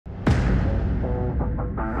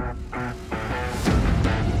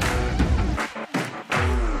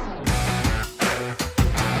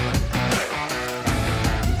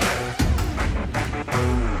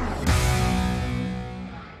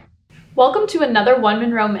Welcome to another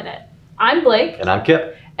OneMonroe Minute. I'm Blake. And I'm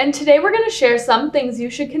Kip. And today we're going to share some things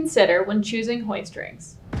you should consider when choosing hoist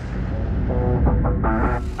rings.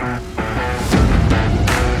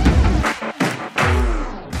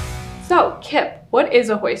 So, Kip, what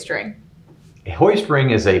is a hoist ring? A hoist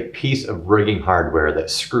ring is a piece of rigging hardware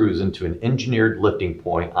that screws into an engineered lifting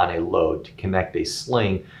point on a load to connect a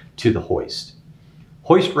sling to the hoist.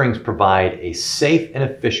 Hoist rings provide a safe and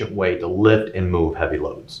efficient way to lift and move heavy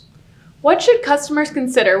loads. What should customers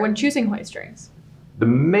consider when choosing hoist rings? The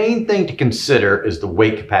main thing to consider is the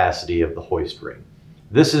weight capacity of the hoist ring.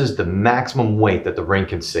 This is the maximum weight that the ring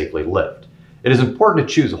can safely lift. It is important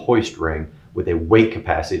to choose a hoist ring with a weight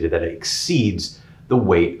capacity that exceeds the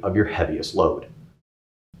weight of your heaviest load.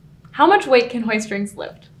 How much weight can hoist rings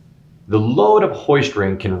lift? The load of a hoist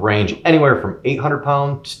ring can range anywhere from 800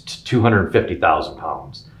 pounds to 250,000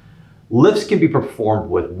 pounds. Lifts can be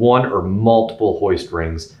performed with one or multiple hoist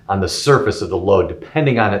rings on the surface of the load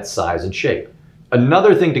depending on its size and shape.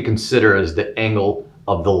 Another thing to consider is the angle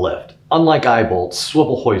of the lift. Unlike eye bolts,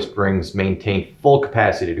 swivel hoist rings maintain full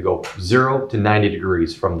capacity to go 0 to 90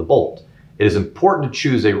 degrees from the bolt. It is important to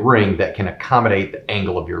choose a ring that can accommodate the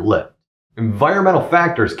angle of your lift. Environmental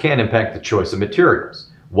factors can impact the choice of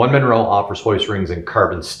materials. OneMonroe offers hoist rings in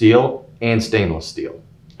carbon steel and stainless steel.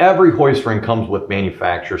 Every hoist ring comes with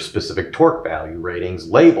manufacturer-specific torque value ratings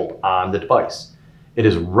labeled on the device. It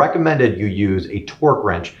is recommended you use a torque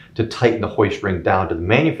wrench to tighten the hoist ring down to the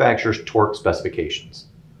manufacturer's torque specifications.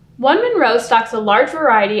 OneMonroe stocks a large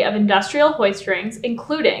variety of industrial hoist rings,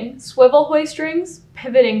 including swivel hoist rings,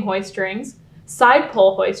 pivoting hoist rings, side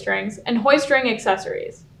pole hoist rings, and hoist ring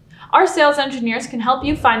accessories. Our sales engineers can help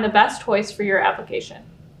you find the best hoist for your application.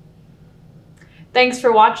 Thanks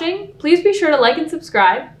for watching. Please be sure to like and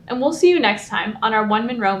subscribe, and we'll see you next time on our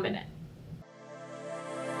OneMonroe Minute.